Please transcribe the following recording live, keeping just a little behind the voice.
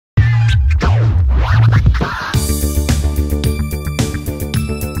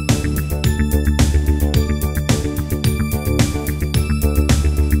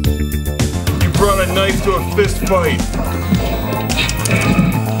knife to a fist fight.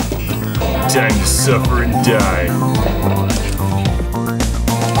 Time to suffer and die.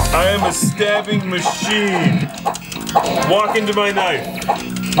 I am a stabbing machine. Walk into my knife.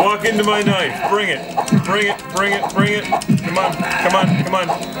 Walk into my knife. Bring it. Bring it. Bring it. Bring it. Come on. Come on. Come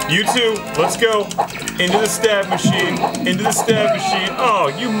on. You two, let's go. Into the stab machine. Into the stab machine. Oh,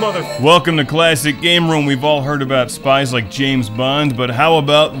 you mother... Welcome to Classic Game Room. We've all heard about spies like James Bond, but how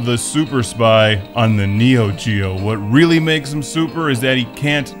about the super spy on the Neo-Geo? What really makes him super is that he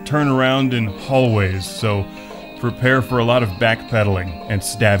can't turn around in hallways, so prepare for a lot of backpedaling and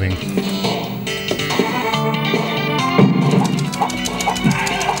stabbing.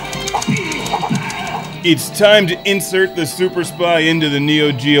 It's time to insert the Super Spy into the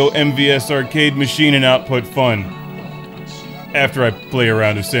Neo-Geo MVS arcade machine and output fun. After I play a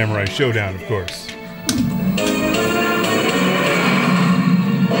round of Samurai Showdown, of course.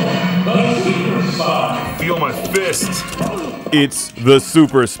 The Super Spy. Feel my fist. It's the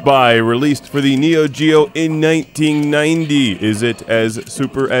Super Spy, released for the Neo-Geo in 1990. Is it as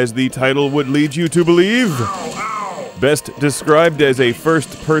super as the title would lead you to believe? Best described as a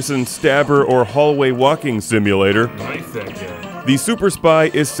first-person stabber or hallway walking simulator, the Super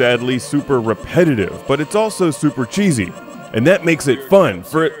Spy is sadly super repetitive, but it's also super cheesy, and that makes it fun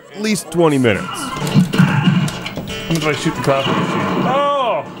for at least 20 minutes. When did I shoot the coffee machine?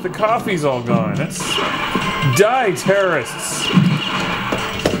 Oh, the coffee's all gone. That's... Die, terrorists!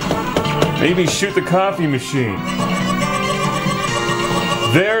 Maybe shoot the coffee machine.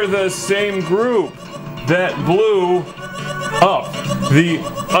 They're the same group that blew up the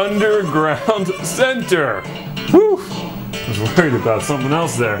underground center. Whew! I was worried about something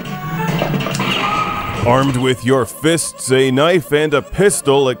else there. Armed with your fists, a knife, and a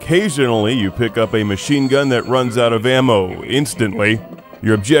pistol, occasionally you pick up a machine gun that runs out of ammo instantly.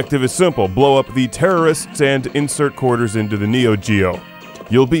 Your objective is simple: blow up the terrorists and insert quarters into the Neo-Geo.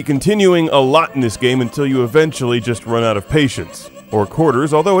 You'll be continuing a lot in this game until you eventually just run out of patience. Or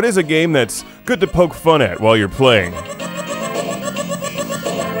quarters, although it is a game that's good to poke fun at while you're playing. I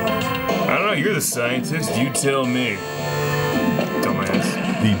don't know, you're the scientist, you tell me.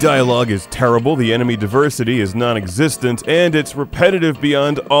 Dumbass. The dialogue is terrible, the enemy diversity is non-existent, and it's repetitive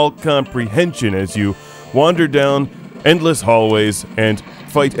beyond all comprehension as you wander down endless hallways and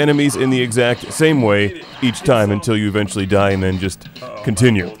fight enemies in the exact same way each time until you eventually die and then just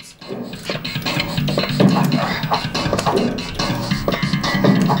continue.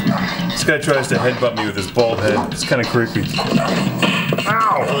 This guy tries to headbutt me with his bald head. It's kind of creepy.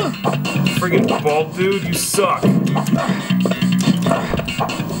 Ow! Friggin' bald dude, you suck.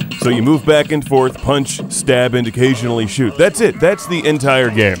 So you move back and forth, punch, stab, and occasionally shoot. That's it. That's the entire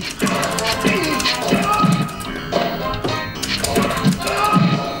game.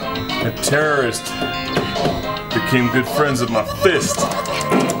 A terrorist became good friends with my fist.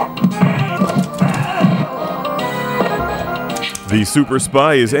 The Super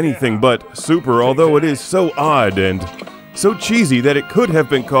Spy is anything but super, although it is so odd and so cheesy that it could have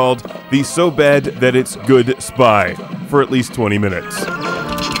been called the So Bad That It's Good Spy for at least 20 minutes.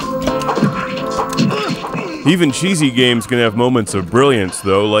 Even cheesy games can have moments of brilliance,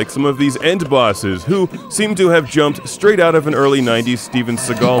 though, like some of these end bosses, who seem to have jumped straight out of an early 90s Steven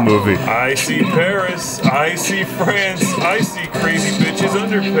Seagal movie. I see Paris, I see France, I see crazy bitches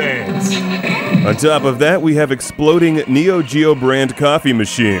underpants. On top of that, we have exploding Neo-Geo brand coffee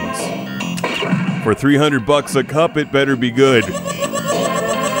machines. For $300 a cup, it better be good.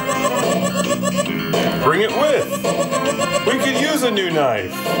 Bring it with. We could use a new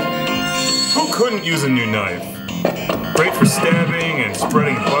knife. Who couldn't use a new knife? Great for stabbing and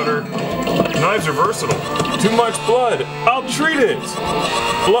spreading butter. Knives are versatile. Too much blood. I'll treat it.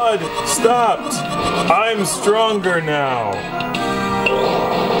 Blood stopped. I'm stronger now.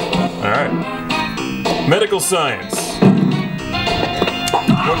 Alright. Medical science.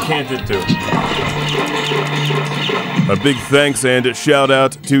 What can't it do? A big thanks and a shout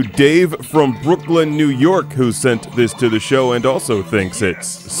out to Dave from Brooklyn, New York, who sent this to the show and also thinks it's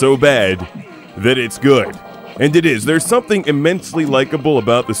so bad that it's good. And it is. There's something immensely likable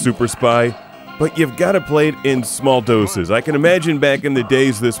about the Super Spy, but you've got to play it in small doses. I can imagine back in the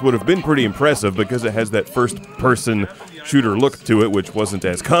days this would have been pretty impressive because it has that first-person shooter look to it, which wasn't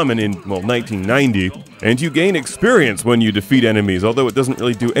as common in, well, 1990. And you gain experience when you defeat enemies, although it doesn't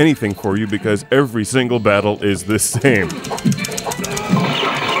really do anything for you because every single battle is the same.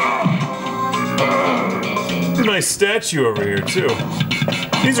 Nice statue over here, too.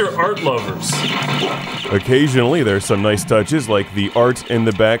 These are art lovers. Occasionally, there's some nice touches like the art in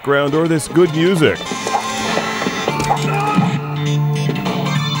the background or this good music.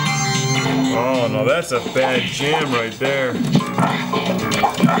 Oh, no. Oh, that's a bad jam right there.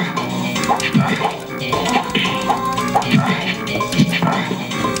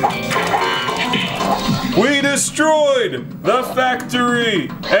 We destroyed the factory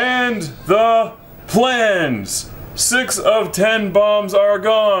and the plans. 6 of 10 bombs are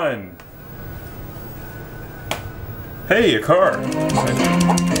gone. Hey, a car.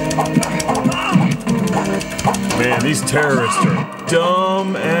 Man, these terrorists are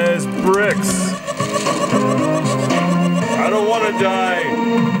dumb as bricks. I don't want to die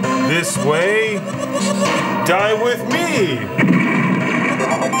this way. Die with me.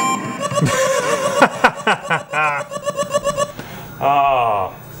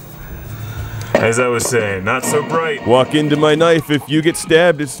 Ah. As I was saying, not so bright. Walk into my knife. If you get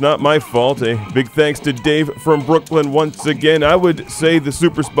stabbed, it's not my fault. A big thanks to Dave from Brooklyn once again. I would say the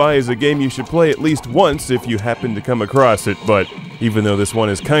Super Spy is a game you should play at least once if you happen to come across it, but even though this one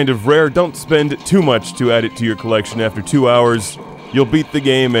is kind of rare, don't spend too much to add it to your collection. After 2 hours, you'll beat the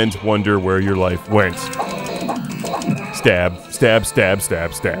game and wonder where your life went. Stab, stab, stab,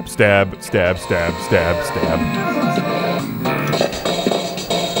 stab, stab, stab, stab, stab, stab, stab.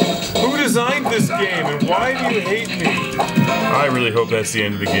 Who designed this game and why do you hate me? I really hope that's the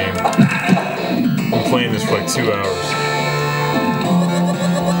end of the game. I'm playing this for like 2 hours.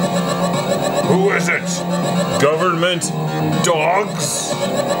 Who is it? Government dogs?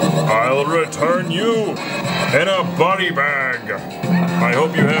 I'll return you in a body bag. I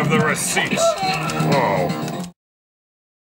hope you have the receipt. Oh.